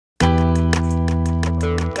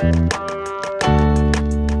Yeah,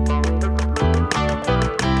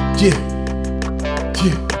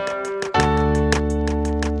 yeah.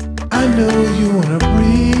 I know you wanna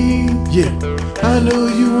breathe. Yeah, I know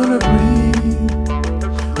you wanna breathe.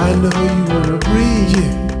 I know you wanna breathe.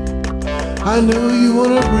 Yeah, I know you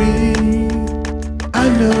wanna breathe. I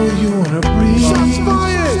know you wanna breathe. Shots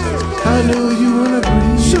fired! I know you wanna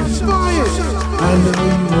breathe. Shots fired! I know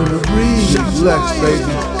you wanna breathe. Shots Lecxs, fired.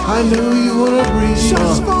 baby. I know you wanna breathe.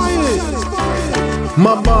 Shots fired!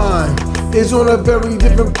 My mind is on a very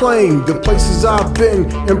different plane. The places I've been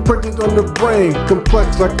imprinted on the brain,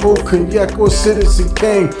 complex like old cognac or Citizen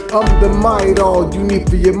Kane. I'm the might-all you need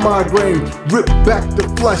for your migraine. Rip back the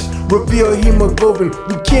flesh, reveal hemoglobin.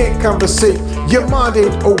 We can't conversate, your mind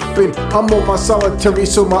ain't open. I'm on my solitary,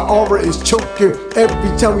 so my aura is choking.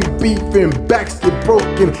 Every time we beefing, backs get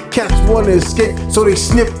broken. Cats wanna escape, so they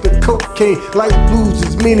sniff the cocaine. Life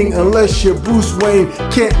loses meaning unless you're Bruce Wayne.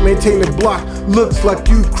 Can't maintain the block, looks like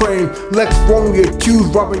Ukraine. Lecxs wrongly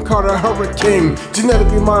accused, Robin Carter hurricane.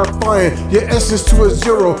 Genetically modifying your essence to a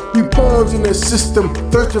zero. We pawns in the system,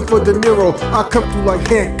 thirsting for De Niro. I come through like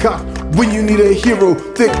Hancock when you need a hero.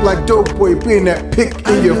 Thick like dope boy, being that pick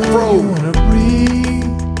in your fro.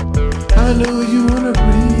 I know you wanna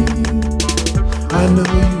breathe. I know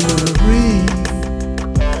you wanna breathe.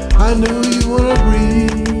 I know you wanna breathe.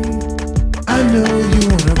 I know you wanna breathe. I know you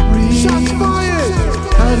wanna breathe. Shots fired!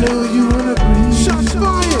 I know you wanna breathe. Shots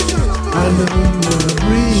fired! I know you wanna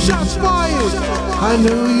breathe. Shots fired! I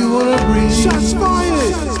know you wanna breathe. Shots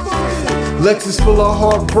fired! Lecxs is full of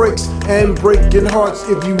heartbreaks and breaking hearts.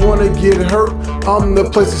 If you wanna get hurt, I'm the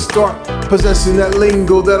place to start. Possessing that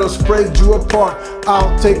lingo that'll spread you apart.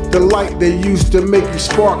 I'll take the light they used to make you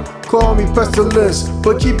spark. Call me pestilence,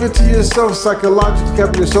 but keep it to yourself. Psychologically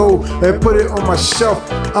capture your soul and put it on my shelf.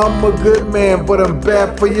 I'm a good man, but I'm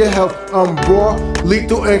bad for your health. I'm raw,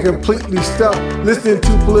 lethal, and completely stealth. Listening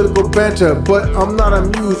to political banter, but I'm not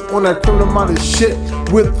amused on that criminal-minded shit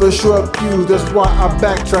with a short fuse. That's why I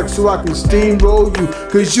backtrack so I can steamroll you.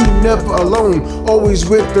 Cause you never alone, always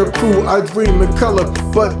with the crew. I dream in color,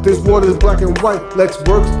 but this world is black and white. Lecxs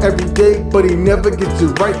works every day, but he never gets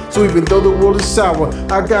it right. So even though the world is sour,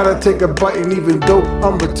 I gotta take a bite. And even though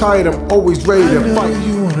I'm retired, I'm always ready to fight. I know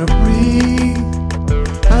you wanna breathe.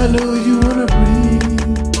 I know you wanna breathe.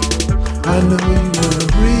 I know you wanna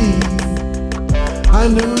breathe. I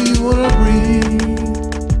know you wanna breathe.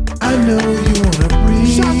 I know you wanna breathe.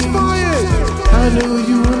 Shots fired! I know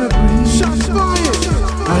you wanna breathe. Shots fired!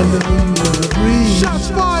 I know you wanna breathe. Shots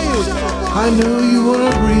fired! I know you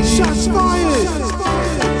wanna breathe. Shots fired!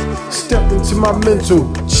 Step into my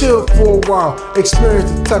mental, chill for a while.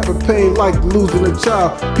 Experience the type of pain like losing a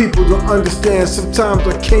child. People don't understand, sometimes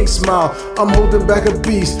I can't smile. I'm holding back a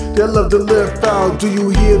beast that love to live foul. Do you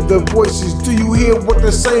hear the voices? Do you hear what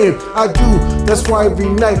they're saying? I do, that's why every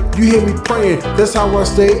night you hear me praying. That's how I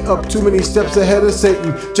stay up too many steps ahead of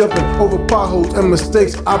Satan. Jumping over potholes and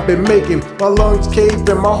mistakes I've been making. My lungs cave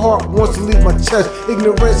and my heart wants to leave my chest.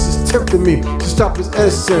 Ignorance is tempting me to stop its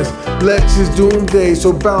essence. Lecxs is doomsday,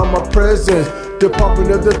 so bound my presence. Department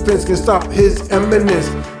of Defense can stop his eminence.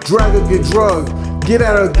 Drag or get drugged, get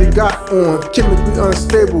out of the got on. Chemically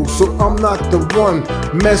unstable, so I'm not the one.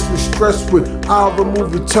 Mess with, stress with, I'll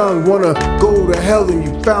remove your tongue. Wanna go to hell and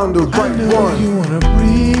you found the right one. I know you wanna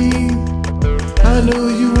breathe. I know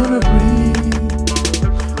you wanna breathe.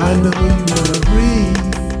 I know you wanna breathe.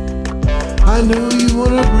 I know you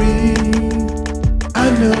wanna breathe. I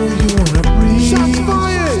know you wanna breathe. Shots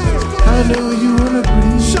fired! I know you wanna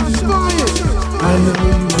breathe. Shots fired! I know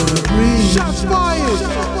you wanna breathe. Shots fired!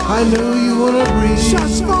 I know you wanna breathe.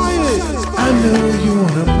 Shots fired! I know you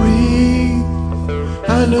wanna breathe.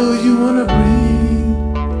 I know you wanna breathe.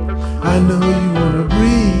 I know you wanna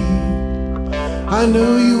breathe. I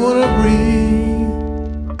know you wanna breathe.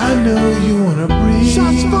 I know you wanna breathe.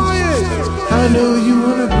 Shots fired! I know you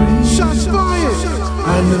wanna breathe. Shots fired!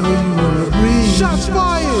 I know you wanna breathe. Shots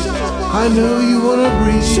fired! I know you wanna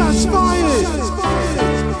breathe. Shots fired!